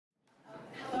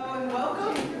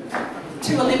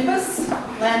to Olympus,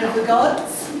 land of the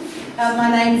gods. My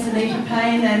name is Anita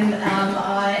Payne, and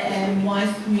I am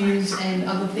wife, muse, and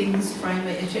other things, framer,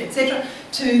 etc.,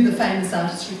 to the famous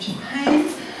artist Richard Payne.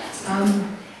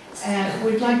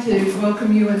 We'd like to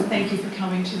welcome you and thank you for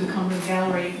coming to the Convent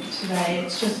Gallery today.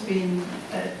 It's just been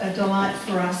a delight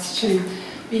for us to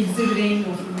be exhibiting,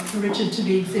 or for Richard to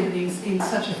be exhibiting in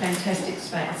such a fantastic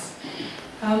space.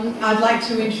 I'd like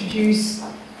to introduce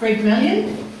Greg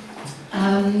Mallyon,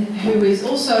 who is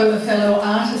also a fellow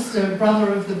artist, a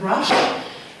brother of the brush,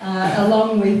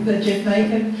 along with Jeff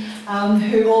Makin,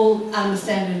 who all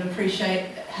understand and appreciate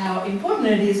how important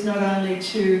it is not only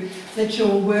to let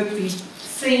your work be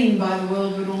seen by the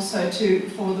world, but also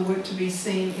for the work to be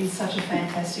seen in such a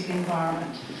fantastic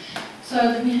environment. So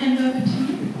let me hand over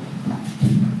to you.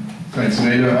 Thanks,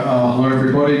 Anita. Hello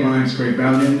everybody, my name's Greg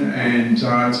Mallyon, and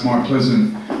it's my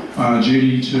pleasant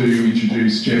duty to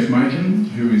introduce Jeff Makin,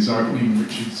 who is opening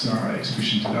Richard's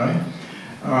exhibition today.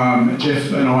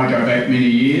 Jeff and I go back many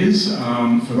years.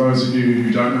 For those of you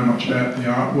who don't know much about the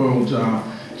art world,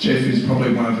 Jeff is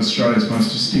probably one of Australia's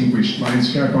most distinguished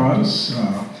landscape artists.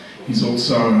 He's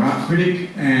also an art critic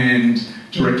and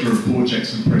director of Paul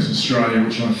Jackson Press Australia,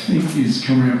 which I think is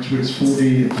coming up to its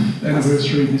 40th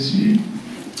anniversary this year,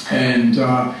 and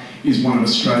is one of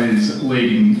Australia's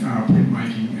leading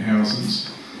printmaking houses.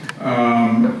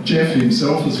 Jeff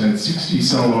himself has had 60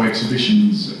 solo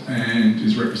exhibitions and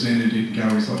is represented in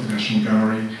galleries like the National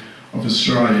Gallery of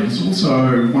Australia. He's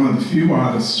also one of the few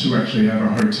artists who actually have a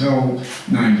hotel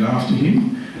named after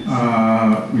him,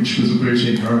 which was a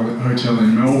boutique hotel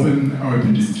in Melbourne,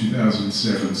 opened in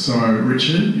 2007. So,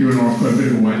 Richard, you and I have got a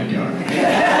bit of a way to go.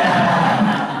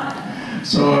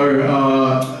 So,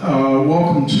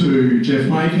 welcome to Jeff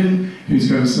Makin, who's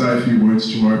going to say a few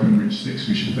words to open Richard's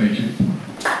exhibition. Thank you.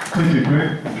 Thank you,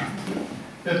 Greg.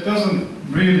 It doesn't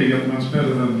really get much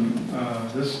better than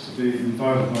this, to be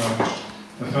invited by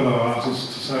a fellow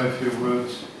artist to say a few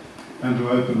words and to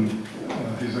open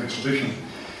his exhibition.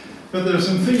 But there are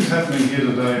some things happening here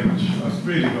today which I've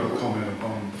really got to comment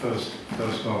upon first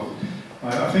off.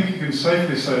 I think you can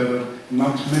safely say that,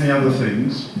 amongst many other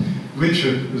things,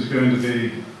 Richard is going to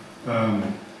be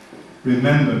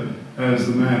remembered as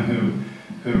the man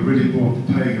who really brought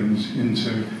the pagans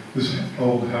into this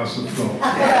old house of God.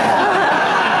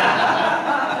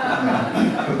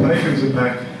 The pagans are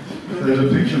back. Their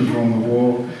depictions are on the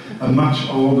wall. A much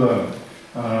older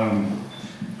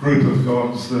group of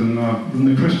gods than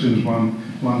the Christians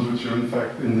ones which are in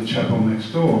fact in the chapel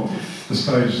next door. The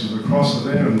stages of the cross are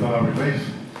there in bas relief.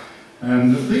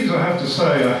 And these, I have to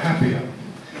say, are happier.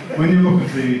 When you look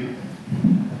at the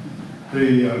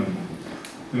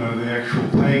actual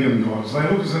pagan gods, they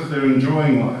look as if they're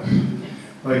enjoying life.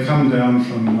 They come down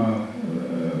from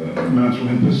Mount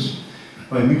Olympus,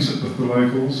 they mix it with the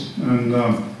locals, and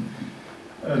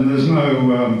there's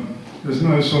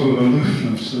no sort of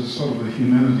aloofness, there's sort of a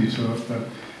humanity to it that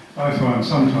I find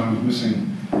sometimes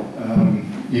missing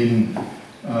in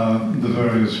the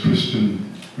various Christian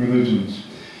religions.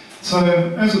 So,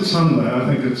 as it's Sunday, I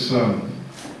think it's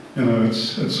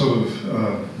it's sort of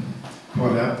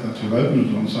quite apt that you've opened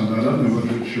it on Sunday. I don't know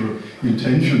whether it's your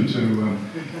intention to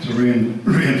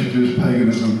reintroduce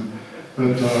paganism,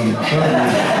 but certainly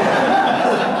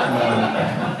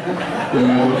the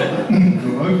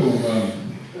local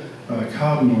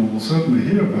cardinal will certainly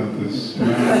hear about this.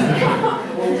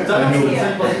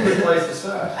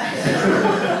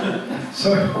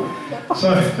 So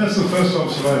that's the first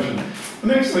observation. The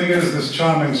next thing is this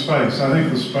charming space. I think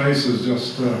the space is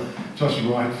just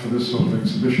right for this sort of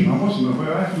exhibition. I wasn't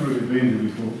aware, I haven't really been here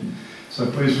before, so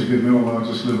please forgive me, although I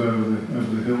just live over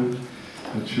the hill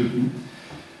at Chewton.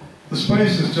 The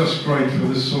space is just great for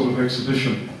this sort of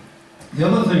exhibition. The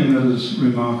other thing that is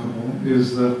remarkable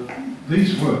is that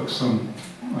these works, some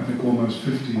I think almost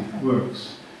 50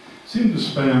 works, seem to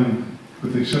span,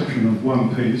 with the exception of one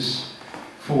piece,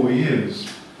 4 years,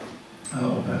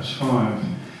 or perhaps 5.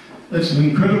 It's an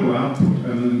incredible output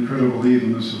and an incredible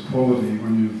evenness of quality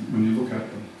when you look at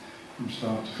them from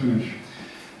start to finish.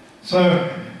 So,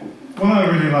 what I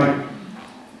really like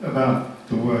about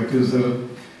the work is that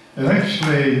it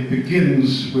actually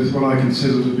begins with what I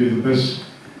consider to be the best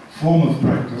form of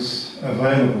practice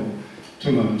available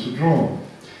to learn to draw.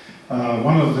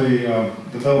 One of the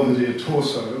Belvedere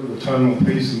torso, the tonal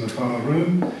piece in the far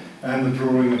room, and the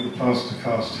drawing of the plaster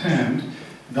cast hand,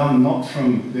 done not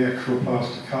from the actual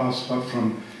plaster cast, but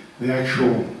from the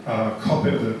actual copy,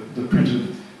 the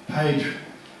printed page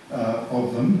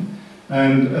of them.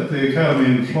 And at the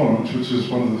Academy in Florence, which is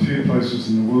one of the few places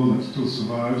in the world that still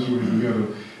survives, where you can go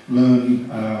to learn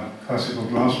classical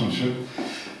draftsmanship,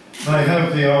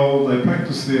 they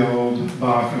practice the old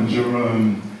Bach and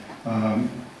Jerome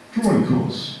drawing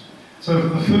course. So for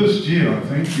the first year, I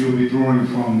think, you'll be drawing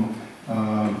from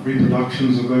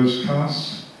reproductions of those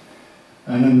casts,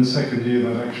 and then the second year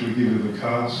they'll actually give you the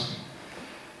cast.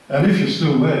 And if you're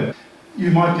still there,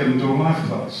 you might get into a life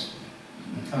class.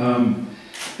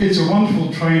 It's a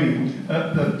wonderful training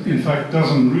that in fact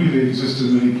doesn't really exist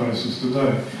in many places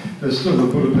today. There's still the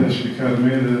Budapest Academy,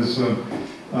 there's the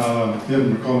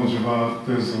Edinburgh College of Art,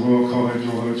 there's the Royal College,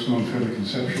 although it's gone fairly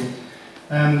conceptual.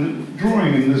 And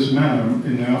drawing in this manner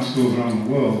in the art schools around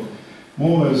the world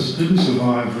more or less didn't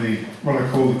survive what I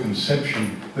call the conceptual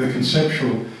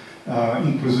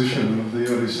inquisition of the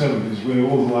early 70s, where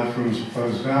all the life rooms were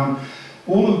closed down.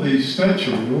 All of the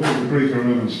statuary, all of the Greek and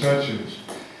Roman statues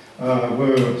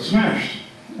were smashed,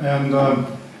 and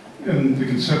the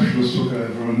conceptualists took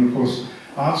over, and of course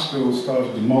art schools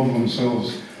started to model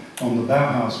themselves on the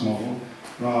Bauhaus model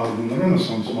rather than the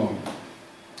Renaissance model.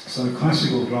 So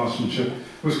classical draftsmanship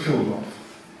was killed off.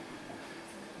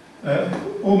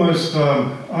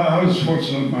 I was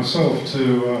fortunate myself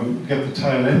to get the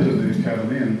tail end of the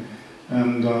academy,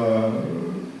 and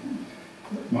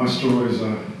my stories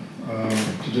are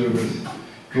to do with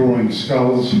drawing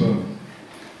skulls for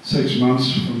 6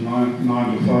 months from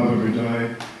 9 to 5 every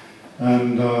day,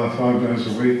 and 5 days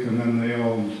a week, and then the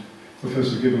old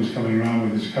Professor Gibbons coming around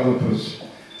with his calipers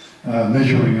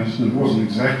measuring it, and it wasn't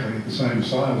exactly the same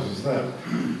size as that.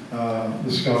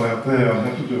 The skull out there, I'd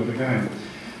have to do it again.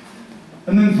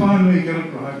 And then finally you get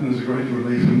it right, and there's a great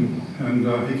relief, and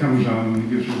he comes around and he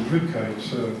gives you the rib cage,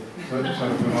 so that's how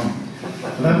it went on.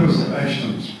 But that was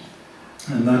Ashton's,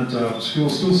 and that skill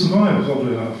still survives,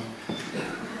 oddly enough.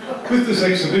 With this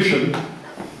exhibition,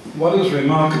 what is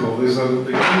remarkable is that it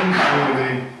begins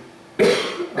really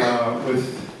with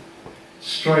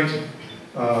straight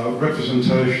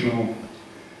representational,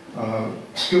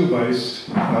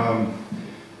 skill-based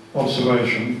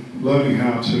observation, learning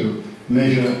how to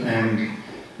measure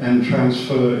and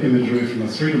transfer imagery from a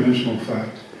three-dimensional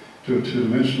fact to a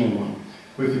two-dimensional one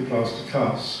with your plaster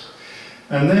casts.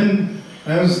 And then,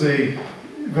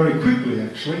 very quickly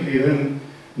actually, he then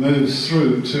moves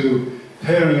through to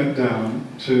paring it down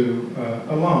to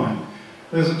a line.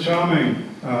 There's a charming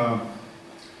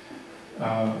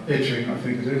etching, I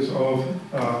think it is, of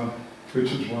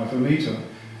Richard's wife Anita,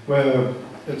 where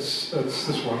it's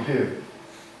this one here.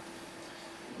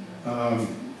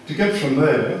 To get from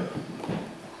there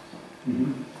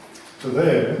to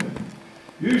there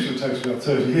usually takes about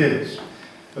 30 years,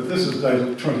 but this is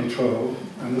dated 2012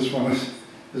 and this one is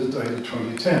dated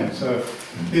 2010, so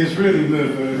he's really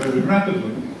moved very, very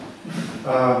rapidly.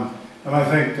 And I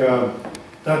think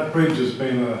that bridge has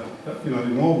been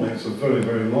normally it's a very,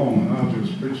 very long and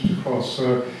arduous bridge to cross.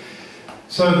 So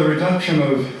the reduction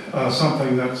of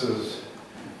something that's as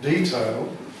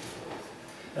detailed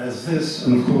as this,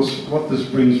 and of course what this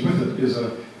brings with it is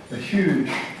a huge,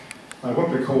 what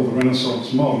we call the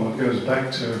Renaissance model that goes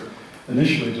back to,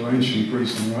 initially to ancient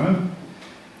Greece and Rome.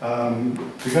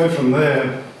 To go from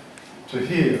there to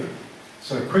here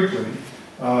so quickly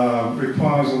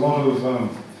requires a lot of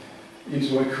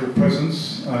intellectual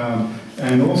presence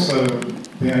and also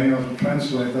being able to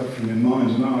translate that from your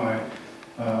mind and eye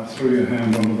through your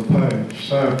hand onto the page.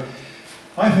 So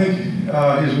I think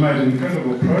he's made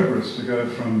incredible progress to go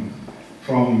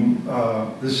from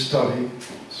this study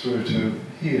through to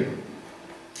here.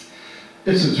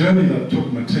 It's a journey that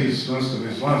took Matisse most of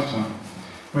his lifetime.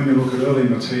 When you look at early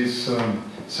Matisse,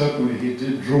 certainly he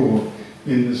did draw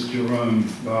in this Jerome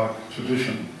Bach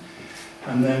tradition.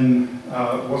 And then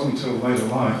it wasn't until later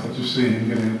life that you've seen him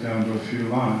getting it down to a few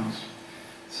lines.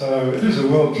 So it is a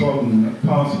well-trodden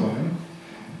pathway,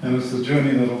 and it's the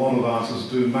journey that a lot of artists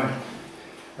do make.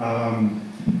 I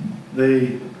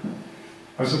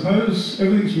suppose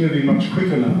everything's moving much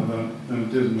quicker now than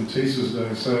it did in Matisse's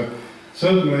day, so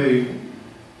certainly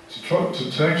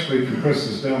to actually compress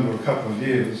this down to a couple of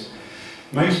years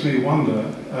makes me wonder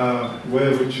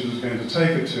where Richard is going to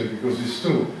take it to, because he's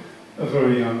still a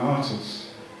very young artist.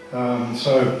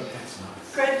 So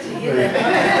great to hear that.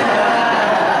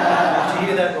 Did you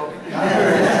hear that, Robbie?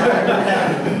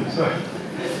 So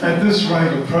at this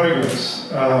rate of progress,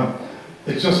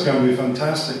 it's just going to be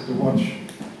fantastic to watch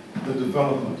the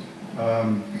development,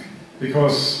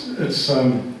 because it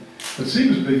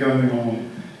seems to be going on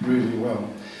really well.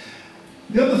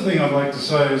 The other thing I'd like to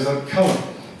say is that colour.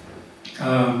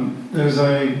 There's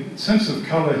a sense of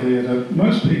colour here that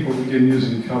most people begin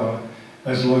using colour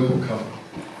as local colour.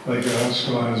 They go out,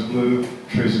 sky is blue,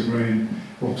 trees are green,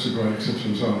 rocks are grey, etc.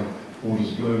 and so on.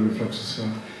 Water's blue, reflects the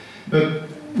sky. But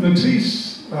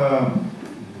Matisse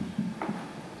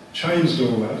changed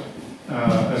all that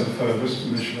as a focus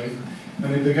initially,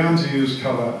 and he began to use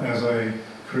colour as a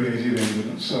creative end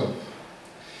in itself.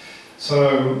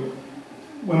 So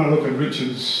when I look at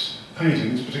Richard's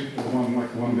paintings, particularly the one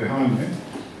like the one behind me,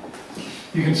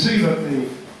 you can see that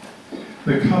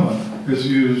the colour is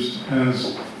used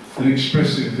as an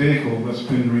expressive vehicle that's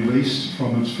been released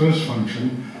from its first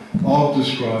function of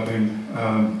describing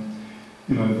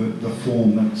you know, the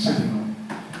form that it's sitting on.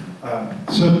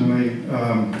 Certainly,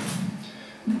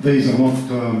 these are not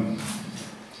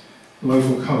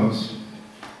local colours.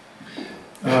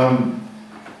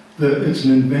 It's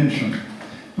an invention.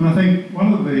 And I think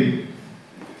one of the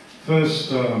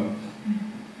first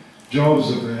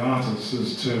jobs of the artist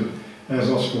is to, as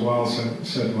Oscar Wilde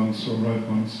said once, or wrote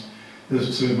once,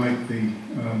 is to make the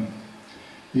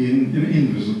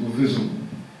invisible visible.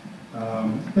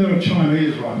 There are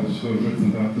Chinese writers who have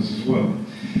written about this as well.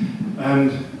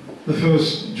 And the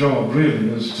first job really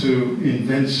is to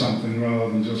invent something rather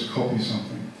than just copy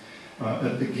something.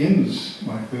 It begins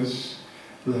like this,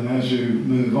 but then as you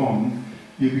move on,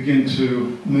 you begin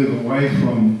to move away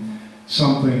from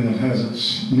something that has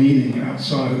its meaning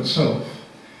outside itself.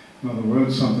 In other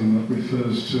words, something that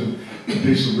refers to a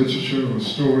piece of literature or a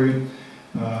story,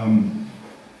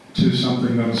 to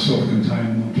something that is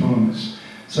self-contained and autonomous.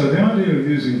 So the idea of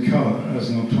using colour as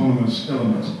an autonomous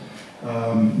element,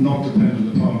 not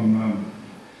dependent upon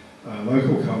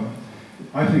local colour,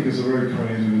 I think is a very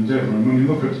creative endeavour. And when you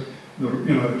look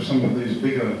at some of these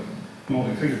bigger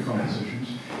multi-figure compositions,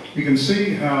 you can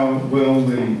see how well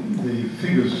the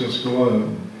figures just glow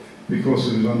because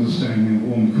of his understanding of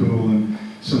warm, cool and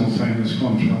simultaneous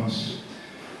contrasts.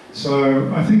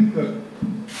 So I think that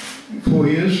 4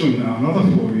 years from now, another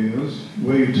 4 years,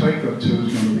 where you take that to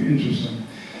is going to be interesting.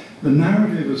 The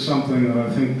narrative is something that I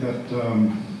think that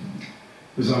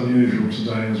is unusual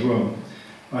today as well.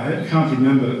 I can't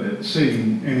remember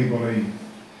seeing anybody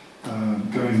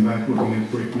going back looking at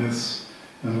Greek myths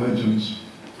and legends.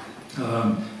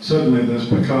 Certainly there's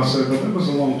Picasso, but that was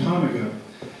a long time ago.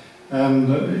 And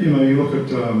you look at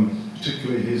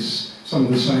particularly some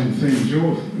of the same themes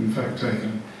you've in fact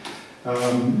taken.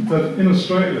 But in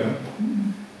Australia,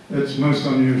 it's most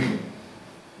unusual.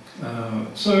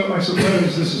 So I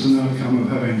suppose this is an outcome of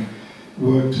having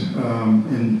worked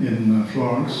in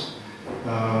Florence,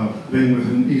 being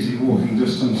within easy walking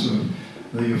distance of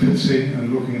the Uffizi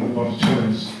and looking at the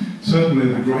Botticellis.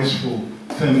 Certainly the graceful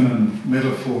feminine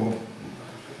metaphor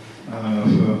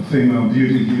for female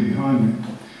beauty here behind me.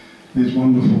 These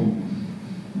wonderful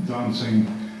dancing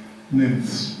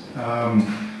nymphs.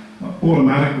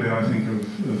 Automatically I think of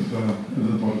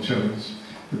the Botticellis,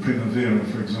 the Primavera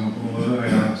for example, although they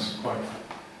are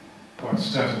quite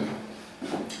static.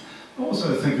 I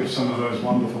also think of some of those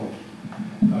wonderful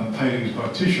paintings by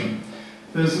Titian.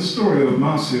 There's the story of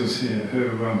Marsyas here,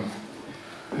 who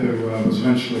was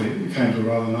eventually came to a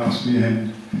rather nasty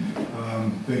end,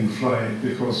 being flayed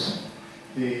because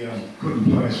he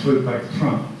couldn't play his flute back to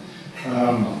front,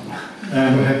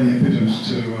 and had the impotence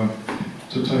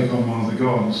to take on one of the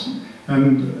gods.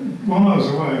 And while I was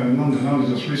away in London, only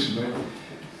just recently,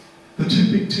 the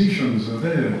two big Titians are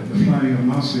there, the flaying of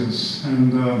Marsyas,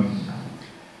 and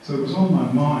so it was on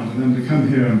my mind, and then to come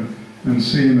here and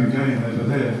see him again over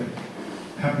there,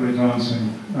 happily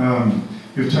dancing.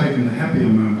 You've taken the happier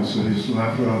moments of his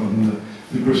life rather than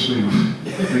the grisly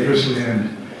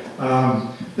end.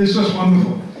 It's just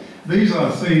wonderful. These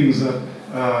are themes that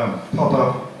pop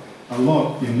up a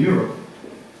lot in Europe,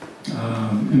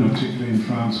 particularly in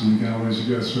France and the galleries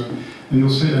you go through, and you'll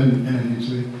see it in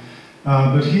Italy.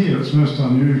 But here it's most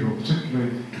unusual,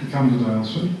 particularly to come to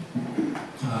Daylesford,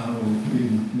 or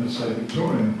even, let's say,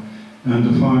 Victoria, and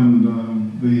to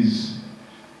find these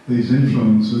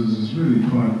influences is really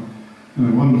quite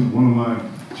wonderful. One of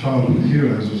my childhood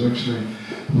heroes was actually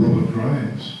Robert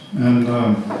Graves, and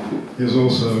he's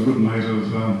also a good mate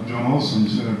of John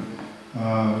Olsen's, who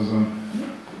is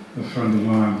a friend of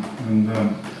mine. And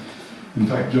in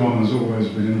fact, John has always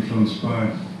been influenced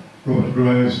by Robert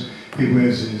Graves. He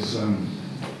wears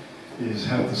his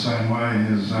hat the same way,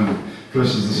 his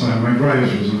dresses the same way.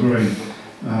 Graves was a very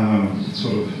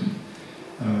sort of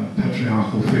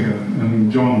patriarchal figure,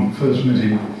 and John first met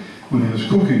him when he was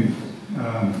cooking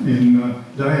in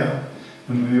Daya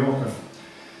in Mallorca.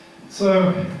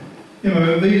 So,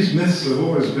 these myths have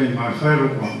always been my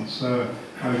favourite ones. So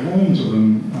I warm to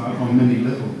them on many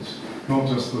levels, not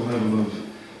just the level of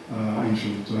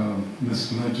ancient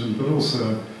myths and legends, but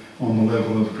also on the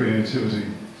level of creativity.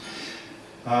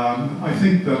 I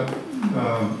think that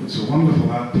it's a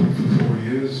wonderful output for 4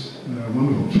 years, a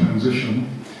wonderful transition,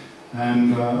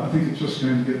 and I think it's just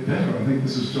going to get better. I think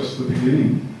this is just the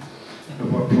beginning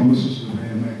of what promises to be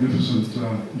a magnificent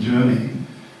journey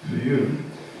for you.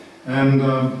 And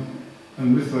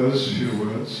with those few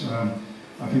words,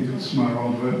 I think it's my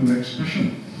role to open the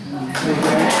exhibition.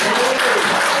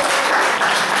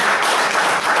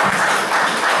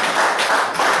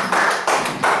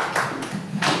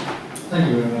 Thank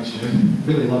you very much, Jeff.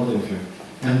 Really lovely of you.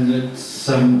 And it's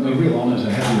a real honour to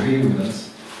have you here with us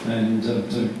and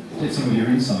to get some of your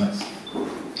insights.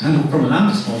 And from an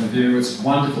artist's point of view, it's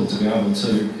wonderful to be able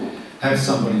to have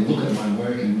somebody look at my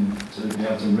work and to be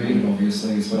able to read it,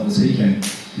 obviously, as well as he can.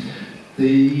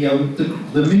 The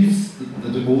myths, the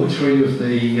debauchery of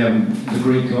the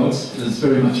Greek gods is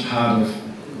very much part of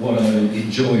what I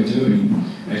enjoy doing,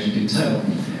 as you can tell.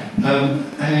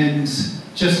 And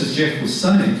just as Jeff was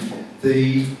saying,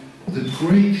 the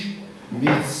Greek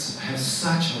myths have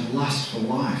such a lust for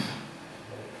life,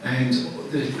 and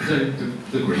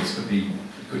the Greeks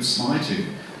could smite you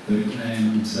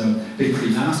and be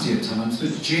pretty nasty at times,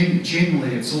 but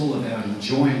generally it's all about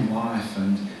enjoying life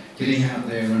and getting out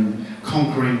there and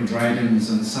conquering dragons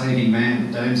and saving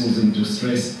damsels in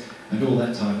distress and all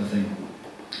that type of thing.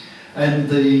 And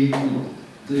the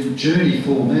journey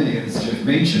for me, as Jeff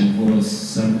mentioned,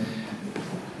 was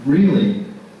really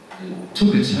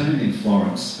took a turn in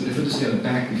Florence. But if I just go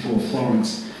back before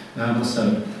Florence, I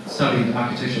studied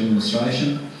architectural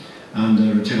illustration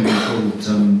under a gentleman called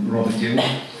Robert Gill,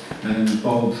 and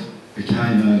Bob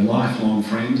became a lifelong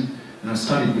friend, and I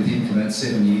studied with him for about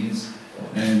 7 years.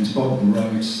 And Bob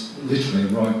literally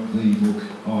wrote the book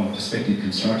on perspective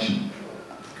construction,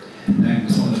 and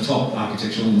was one of the top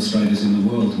architectural illustrators in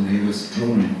the world when he was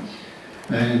drawing.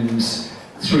 And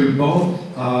through Bob,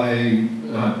 I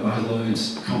learned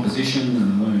composition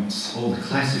and I learned all the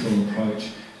classical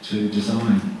approach to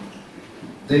design.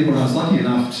 Then when I was lucky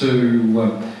enough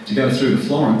to go through to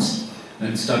Florence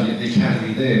and study at the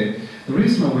academy there, the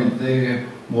reason I went there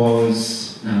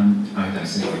was, they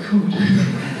said I could.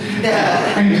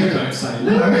 And you don't say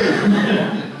no.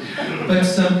 But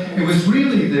it was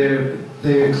really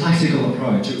their classical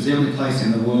approach. It was the only place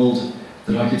in the world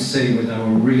that I could see where they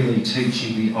were really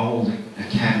teaching the old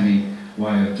academy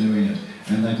way of doing it.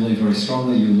 And they believe very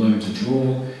strongly you learn to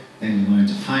draw, then you learn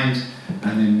to paint,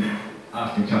 and then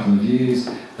after a couple of years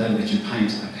they let you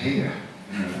paint a pair.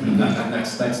 And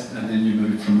then you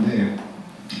move from there.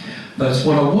 But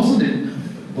what I wasn't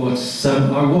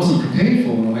prepared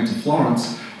for when I went to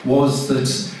Florence was that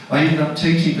I ended up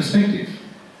teaching perspective,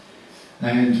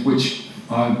 and which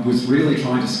I was really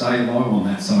trying to stay low on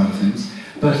that side of things.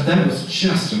 But that was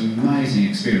just an amazing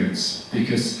experience,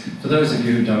 because for those of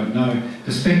you who don't know,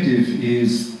 perspective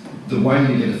is the way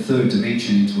you get a third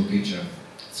dimension into a picture.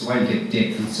 It's the way you get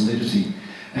depth and solidity.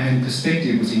 And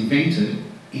perspective was invented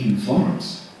in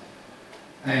Florence.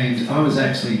 And I was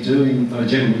actually doing a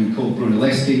gentleman called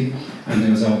Brunelleschi, and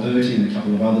there was Alberti and a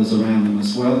couple of others around them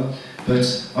as well. But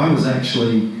I was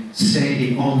actually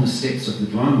standing on the steps of the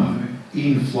Duomo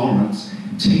in Florence,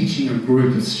 teaching a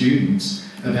group of students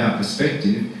about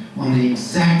perspective on the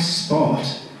exact spot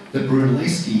that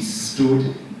Brunelleschi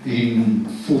stood in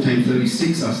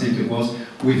 1436, I think it was,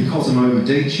 with Cosimo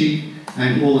Medici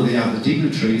and all of the other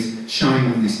dignitaries,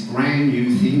 showing them this brand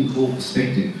new thing called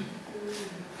perspective.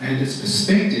 And it's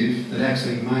perspective that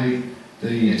actually made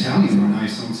the Italian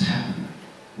Renaissance happen.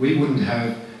 We wouldn't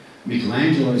have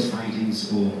Michelangelo's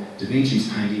paintings or Da Vinci's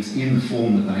paintings in the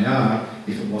form that they are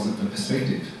if it wasn't for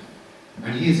perspective.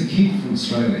 And here's a kid from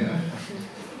Australia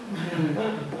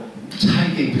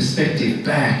taking perspective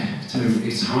back to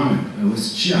its home. It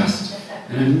was just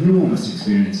an enormous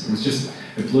experience.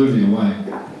 It blew me away.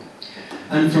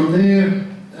 And from there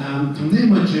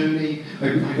my journey, I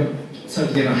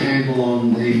started to get a handle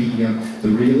on the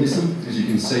realism, as you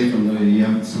can see from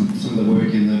some of the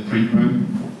work in the print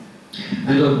room.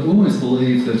 And I've always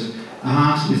believed that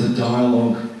art is a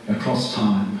dialogue across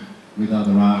time with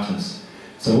other artists.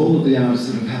 So all of the artists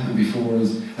that have happened before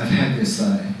us have had their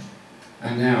say.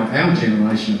 And now our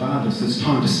generation of artists, it's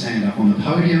time to stand up on the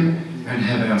podium and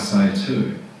have our say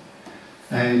too.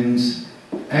 And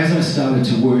as I started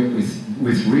to work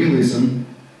with realism,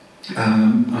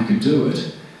 I could do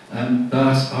it.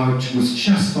 But I was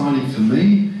just finding, for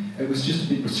me, it was just a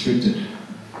bit restricted.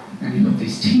 And you've got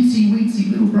these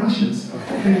teensy-weensy little brushes for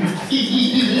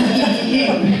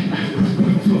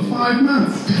 5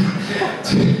 months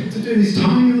to do this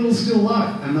tiny little still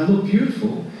life. And they look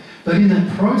beautiful. But in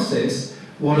that process,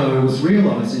 what I was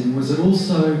realising was it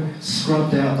also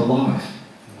scrubbed out the life.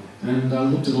 And I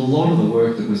looked at a lot of the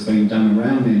work that was being done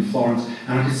around me in Florence,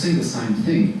 and I could see the same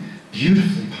thing.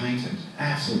 Beautifully painted,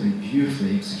 absolutely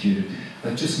beautifully executed,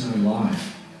 but just no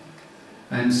life.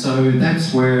 And so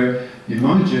that's where, in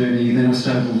my journey, then I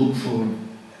started to look for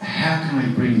how can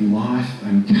I bring life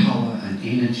and colour and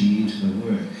energy into the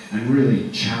work and really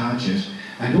charge it,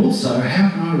 and also how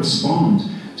can I respond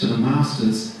to the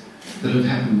masters that have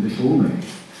happened before me,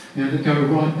 you know, that go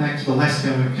right back to the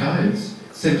Lascaux caves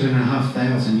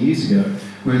 17,500 years ago,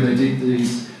 where they did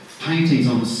these paintings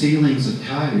on the ceilings of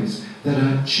caves that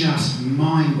are just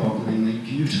mind-bogglingly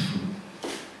beautiful.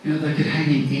 You know, they could hang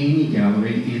in any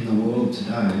gallery in the world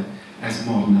today as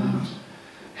modern art.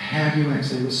 How do you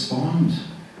actually respond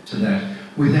to that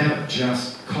without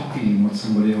just copying what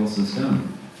somebody else has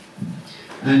done?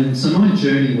 And so my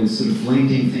journey was sort of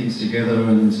blending things together,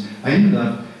 and I ended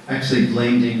up actually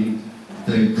blending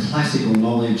the classical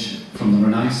knowledge from the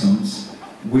Renaissance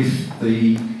with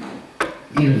the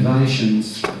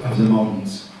innovations of the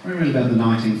moderns. Around about the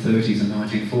 1930s and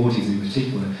 1940s in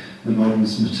particular, the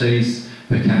moderns, Matisse,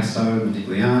 Picasso,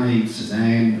 Modigliani,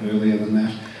 Cézanne, earlier than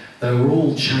that, they were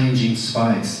all changing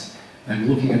space and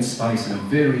looking at space in a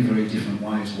very, very different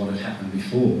way to what had happened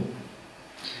before.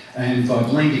 And by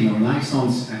blending the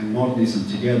Renaissance and modernism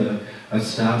together, I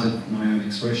started my own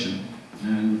expression,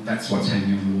 and that's what's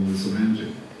hanging on the walls around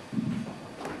you.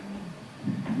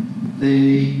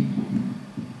 The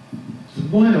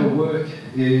way I work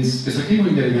is, because I keep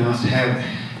on getting asked how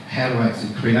to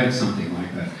actually create something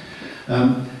like that.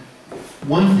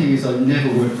 One thing is I never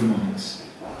work with models.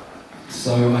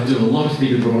 So I do a lot of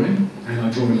figure drawing, and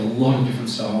I draw in a lot of different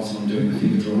styles when I'm doing the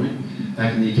figure drawing.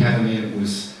 Back in the academy it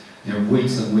was, you know,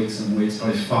 weeks and weeks and weeks,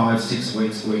 probably 5-6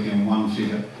 weeks working on one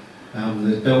figure.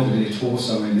 The Belvedere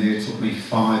torso in there took me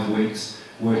 5 weeks,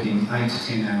 working 8 to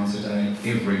 10 hours a day,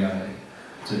 every day,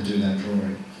 to do that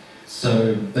drawing.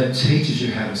 So that teaches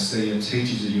you how to see, it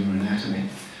teaches you your anatomy.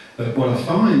 But what I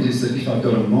find is that if I've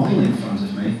got a model in front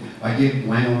of me, I get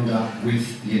wound up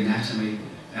with the anatomy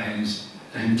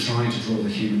and trying to draw the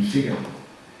human figure.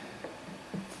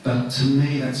 But to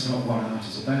me, that's not what art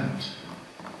is about.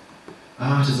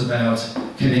 Art is about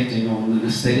connecting on an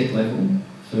aesthetic level,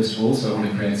 first of all, so I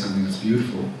want to create something that's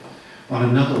beautiful. On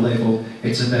another level,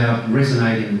 it's about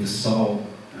resonating with the soul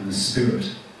and the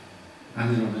spirit.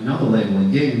 And then on another level,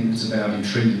 again, it's about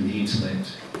intriguing the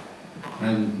intellect.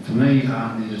 And for me,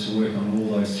 art needed to work on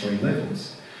all those 3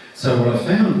 levels. So what I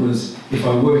found was, if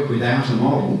I work without a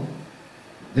model,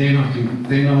 then I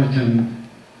can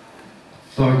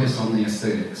focus on the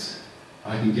aesthetics.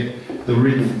 I can get the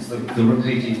rhythms, the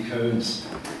repeating curves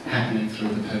happening through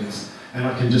the piece, and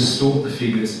I can distort the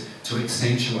figures to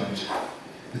accentuate.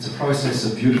 It's a process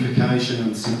of beautification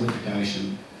and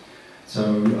simplification.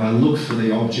 So I look for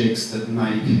the objects that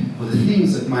make, or the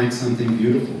things that make something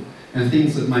beautiful, and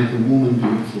things that make a woman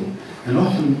beautiful. And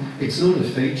often it's not a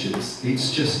features,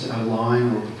 it's just a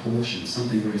line or a proportion,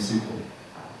 something very simple.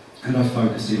 And I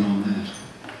focus in on that.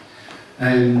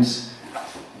 And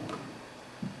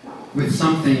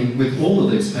with all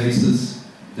of these pieces,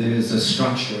 there's a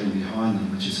structure in behind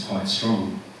them which is quite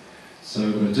strong.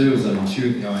 So what I do is I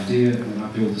intuit the idea and then I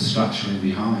build the structure in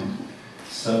behind.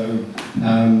 So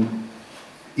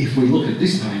if we look at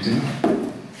this painting,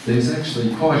 there's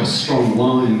actually quite a strong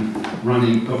line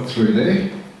running up through there,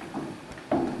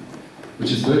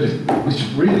 which is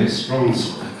really a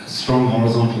strong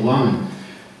horizontal line.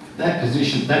 That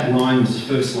position, that line was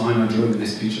the first line I drew in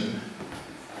this picture.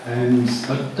 And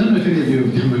I don't know if any of you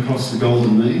have come across the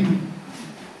golden mean.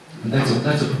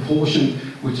 That's a proportion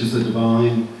which is the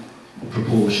divine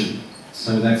proportion.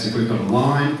 So that's if we've got a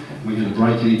line, we're going to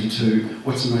break it into 2,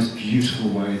 what's the most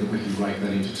beautiful way that we can break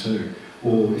that into 2?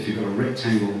 Or if you've got a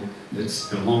rectangle that's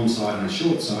got a long side and a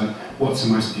short side, what's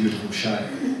the most beautiful shape?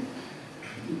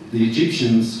 The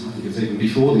Egyptians, I think it's even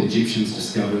before the Egyptians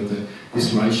discovered that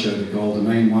this ratio, the golden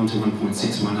mean, 1 to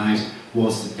 1.618,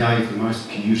 was that gave the most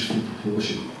beautiful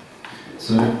proportion.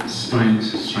 So,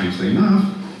 strangely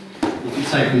enough,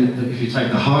 if you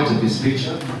take the height of this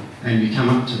picture and you come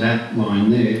up to that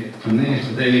line there, from there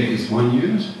to there is 1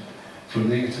 unit, from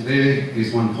there to there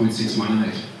is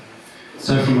 1.618.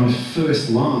 So from my first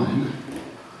line,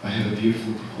 I have a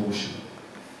beautiful proportion.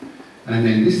 And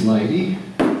then this lady,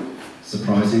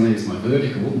 surprisingly, is my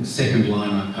vertical. The second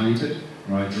line I painted,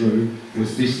 or I drew,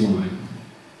 was this line.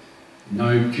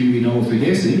 No cubing or for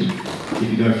guessing.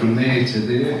 If you go from there to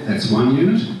there, that's 1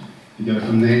 unit. If you go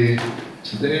from there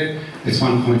to there, it's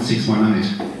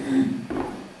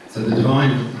 1.618. So the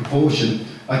divine proportion,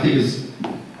 I think, is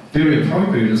very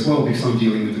appropriate as well because I'm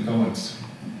dealing with the gods.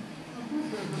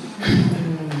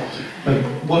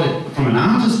 But from an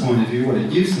artist's point of view, what it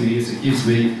gives me is it gives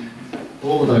me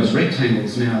all of those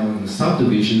rectangles now and the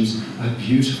subdivisions are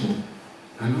beautiful.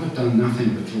 And I've done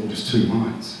nothing but draw just 2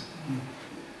 lines.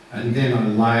 And then I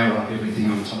layer up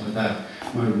everything on top of that.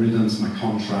 My rhythms, my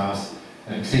contrast,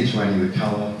 accentuating the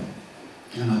colour,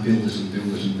 and I build it and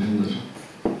build it and build it.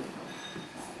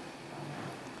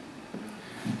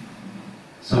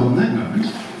 So on that note,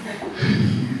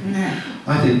 I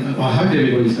hope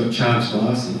everybody's got charged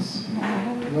glasses.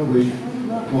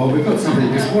 Well, we've got something,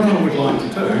 because what I would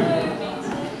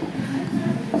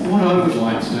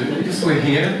like to do, because we're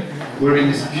here, we're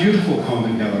in this beautiful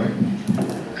convent gallery,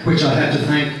 which I have to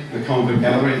thank the convent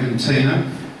gallery and Tina,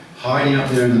 hiding up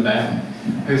there in the back,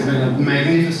 who's been a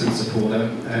magnificent supporter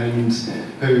and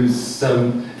who's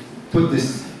put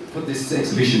this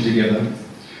exhibition together.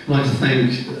 I'd like to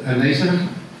thank Anita,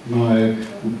 my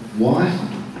wife,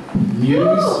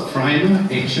 muse, framer,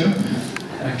 etcher,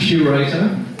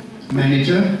 curator,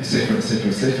 manager, etc., etc.,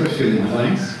 etc., fill in the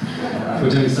blanks, for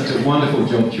doing such a wonderful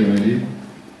job curating.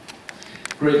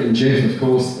 Greg and Jeff, of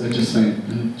course, are just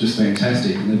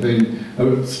fantastic, and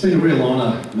it's been a real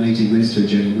honour meeting these two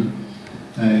gentlemen,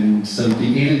 and so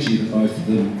the energy that both of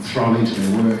them throw into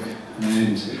their work,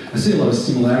 and I see a lot of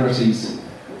similarities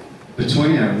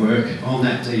between our work on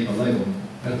that deeper level.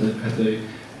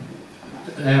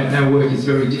 Our work is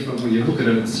very different when you look at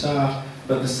it at the start,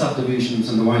 but the subdivisions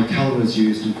and the way colour is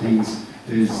used and things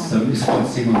is quite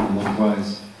similar in a lot of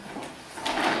ways.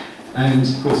 And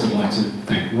of course I'd like to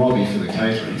thank Robbie for the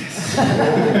catering.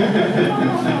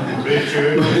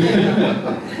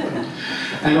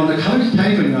 And on the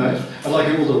catering note, I'd like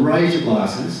all the razor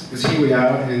glasses, because here we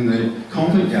are in the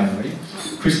convent gallery,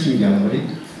 Christian gallery,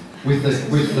 with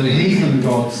the heathen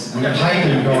gods and the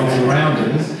pagan gods around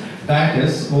us,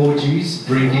 Bacchus, orgies,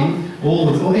 drinking,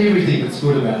 everything that's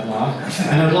good about life.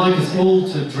 And I'd like us all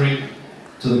to drink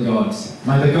to the gods.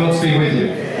 May the gods be with you.